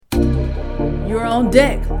You're on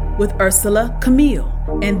deck with Ursula Camille,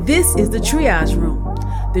 and this is The Triage Room.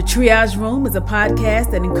 The Triage Room is a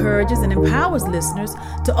podcast that encourages and empowers listeners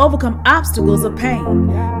to overcome obstacles of pain.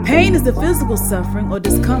 Pain is the physical suffering or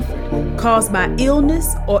discomfort caused by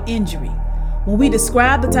illness or injury. When we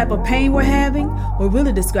describe the type of pain we're having, we're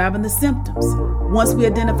really describing the symptoms. Once we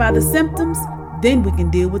identify the symptoms, then we can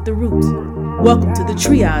deal with the root. Welcome to The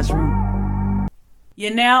Triage Room.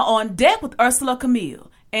 You're now on deck with Ursula Camille,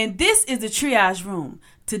 and this is The Triage Room.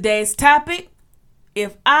 Today's topic,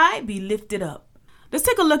 If I Be Lifted Up. Let's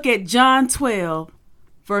take a look at John 12,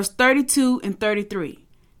 verse 32 and 33.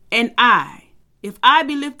 And I, if I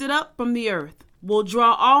be lifted up from the earth, will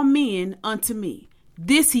draw all men unto me.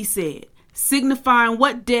 This he said, signifying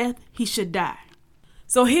what death he should die.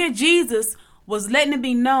 So here Jesus was letting it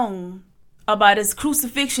be known about his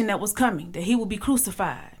crucifixion that was coming, that he would be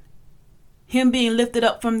crucified. Him being lifted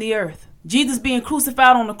up from the earth. Jesus being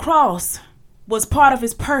crucified on the cross was part of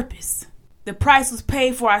his purpose. The price was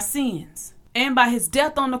paid for our sins. And by his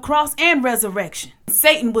death on the cross and resurrection,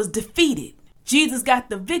 Satan was defeated. Jesus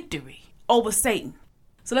got the victory over Satan.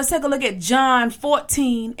 So let's take a look at John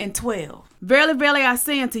 14 and 12. Verily, verily, I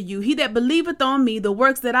say unto you, he that believeth on me, the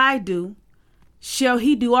works that I do, shall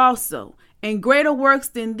he do also. And greater works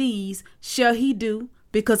than these shall he do,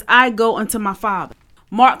 because I go unto my Father.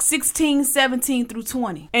 Mark 16, 17 through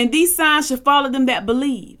 20. And these signs shall follow them that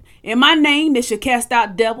believe. In my name they shall cast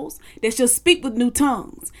out devils. They shall speak with new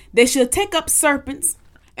tongues. They shall take up serpents.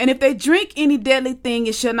 And if they drink any deadly thing,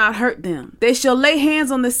 it shall not hurt them. They shall lay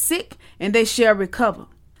hands on the sick, and they shall recover.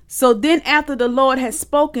 So then after the Lord had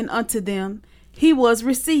spoken unto them, he was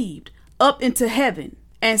received up into heaven,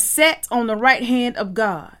 and sat on the right hand of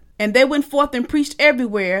God. And they went forth and preached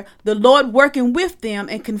everywhere, the Lord working with them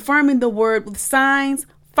and confirming the word with signs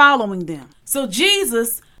following them. So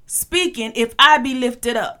Jesus speaking, if I be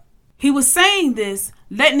lifted up. He was saying this,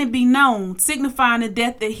 letting it be known, signifying the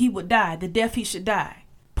death that he would die, the death he should die.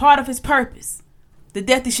 Part of his purpose, the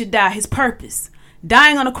death he should die, his purpose,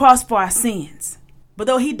 dying on the cross for our sins. But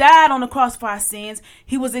though he died on the cross for our sins,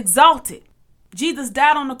 he was exalted. Jesus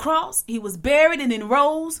died on the cross, he was buried and then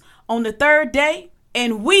rose on the third day.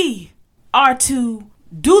 And we are to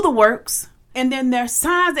do the works, and then there are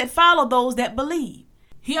signs that follow those that believe.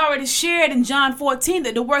 He already shared in John 14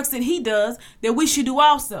 that the works that he does, that we should do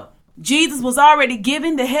also. Jesus was already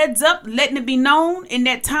giving the heads up, letting it be known in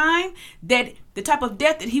that time that the type of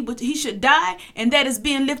death that he should die, and that is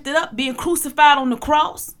being lifted up, being crucified on the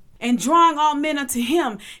cross, and drawing all men unto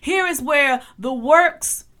him. Here is where the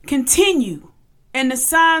works continue, and the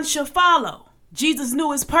signs shall follow. Jesus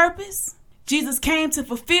knew his purpose. Jesus came to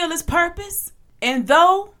fulfill his purpose. And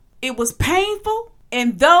though it was painful,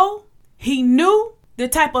 and though he knew the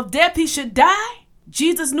type of death he should die,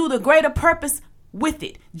 Jesus knew the greater purpose with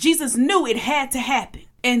it. Jesus knew it had to happen.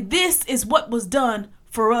 And this is what was done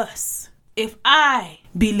for us. If I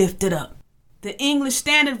be lifted up. The English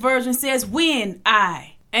Standard Version says, when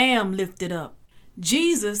I am lifted up.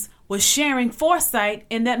 Jesus was sharing foresight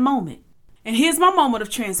in that moment. And here's my moment of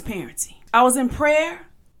transparency. I was in prayer,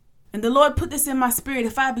 and the Lord put this in my spirit,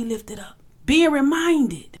 if I be lifted up. Being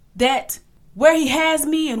reminded that where he has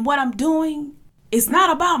me and what I'm doing is not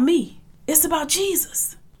about me. It's about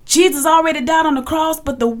Jesus. Jesus already died on the cross,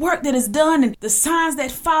 but the work that is done and the signs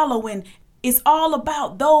that follow, and it's all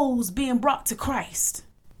about those being brought to Christ.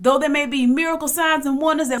 Though there may be miracle signs and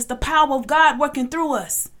wonders, that's the power of God working through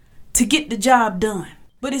us to get the job done.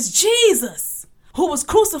 But it's Jesus who was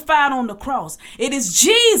crucified on the cross. It is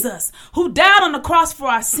Jesus who died on the cross for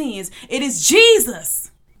our sins. It is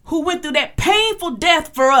Jesus who went through that painful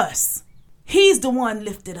death for us. He's the one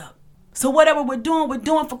lifted up. So whatever we're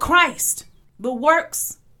doing for Christ. The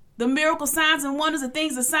works, the miracle signs and wonders, the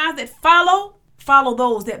things, the signs that follow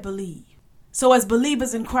those that believe. So as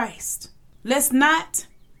believers in Christ, let's not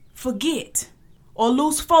forget or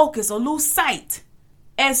lose focus or lose sight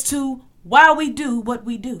as to why we do what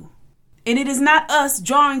we do. And it is not us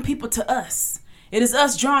drawing people to us. It is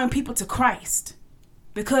us drawing people to Christ.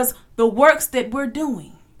 Because the works that we're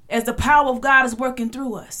doing, as the power of God is working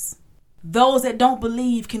through us, those that don't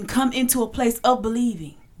believe can come into a place of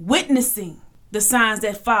believing, witnessing the signs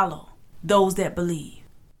that follow those that believe.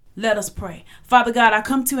 Let us pray. Father God, I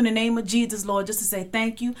come to you in the name of Jesus, Lord, just to say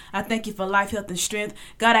thank you. I thank you for life, health, and strength.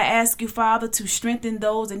 God, I ask you, Father, to strengthen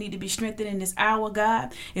those that need to be strengthened in this hour,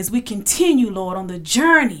 God, as we continue, Lord, on the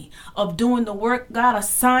journey of doing the work, God,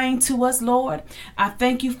 assigned to us, Lord. I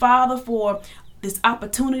thank you, Father, for this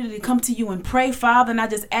opportunity to come to you and pray, Father. And I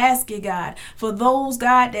just ask you, God, for those,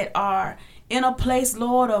 God, that are in a place,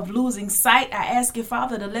 Lord, of losing sight, I ask you,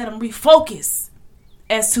 Father, to let them refocus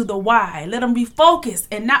as to the why. Let them refocus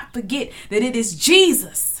and not forget that it is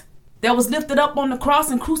Jesus that was lifted up on the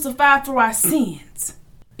cross and crucified for our sins.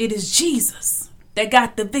 It is Jesus that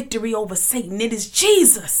got the victory over Satan. It is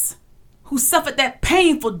Jesus who suffered that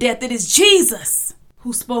painful death. It is Jesus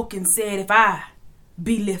who spoke and said, if I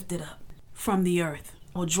be lifted up from the earth,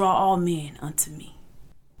 I will draw all men unto me.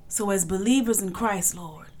 So as believers in Christ,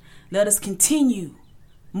 Lord, let us continue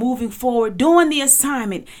moving forward, doing the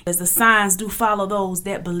assignment as the signs do follow those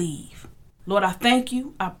that believe. Lord, I thank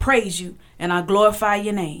you, I praise you, and I glorify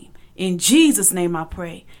your name. In Jesus' name I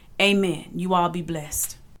pray. Amen. You all be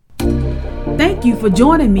blessed. Thank you for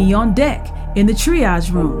joining me on deck in the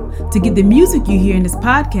Triage Room. To get the music you hear in this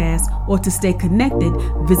podcast or to stay connected,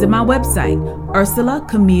 visit my website,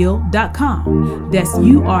 UrsulaCamille.com. That's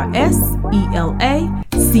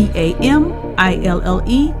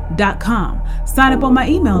UrselaCamille.com. Sign up on my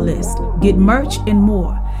email list, get merch and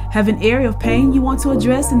more. Have an area of pain you want to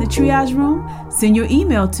address in the Triage Room? Send your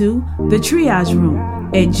email to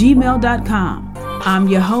thetriageroom@gmail.com. I'm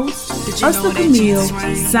your host, Ursula Camille,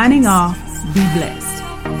 signing off. Be blessed.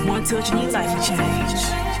 One touch and your life will change.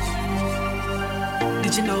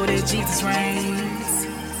 Did you know that Jesus reigns?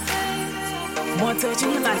 One touch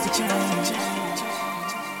and your life will change.